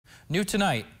New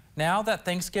tonight, now that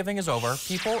Thanksgiving is over,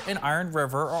 people in Iron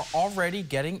River are already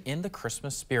getting in the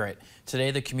Christmas spirit.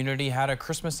 Today, the community had a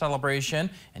Christmas celebration,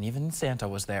 and even Santa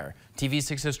was there.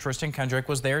 TV6's Tristan Kendrick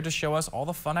was there to show us all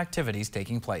the fun activities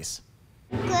taking place.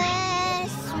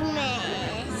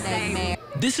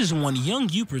 This is one young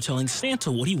Youper telling Santa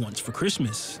what he wants for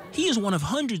Christmas. He is one of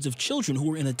hundreds of children who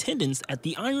were in attendance at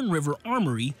the Iron River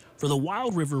Armory for the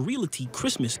Wild River Realty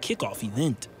Christmas kickoff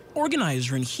event.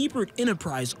 Organizer and Hebert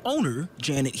Enterprise owner,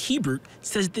 Janet Hebert,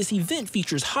 says this event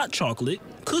features hot chocolate,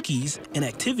 cookies, and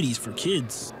activities for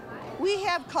kids. We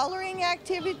have coloring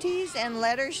activities and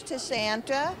letters to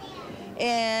Santa,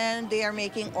 and they are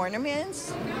making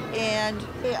ornaments, and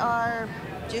they are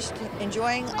just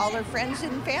enjoying all their friends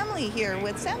and family here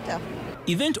with Santa.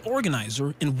 Event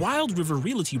organizer and Wild River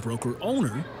Realty broker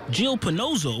owner, Jill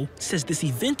Panozzo, says this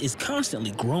event is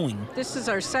constantly growing. This is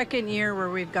our second year where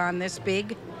we've gone this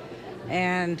big,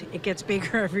 and it gets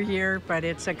bigger every year, but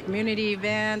it's a community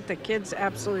event. The kids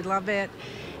absolutely love it.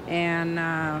 And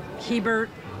Hebert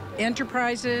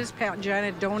Enterprises, Pat and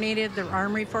Janet donated their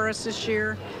armory for us this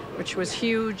year, which was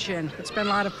huge, and it's been a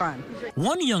lot of fun.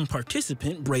 One young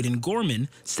participant, Braden Gorman,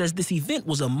 says this event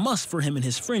was a must for him and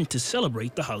his friend to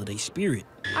celebrate the holiday spirit.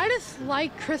 I just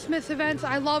like Christmas events.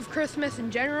 I love Christmas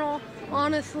in general,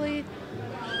 honestly.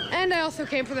 And I also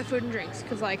came for the food and drinks,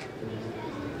 because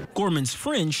Gorman's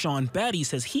friend, Sean Batty,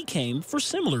 says he came for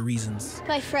similar reasons.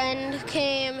 My friend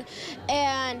came,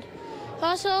 and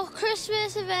also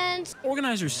Christmas events.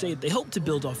 Organizers say they hope to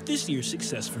build off this year's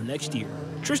success for next year.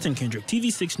 Tristan Kendrick,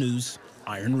 TV6 News,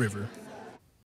 Iron River.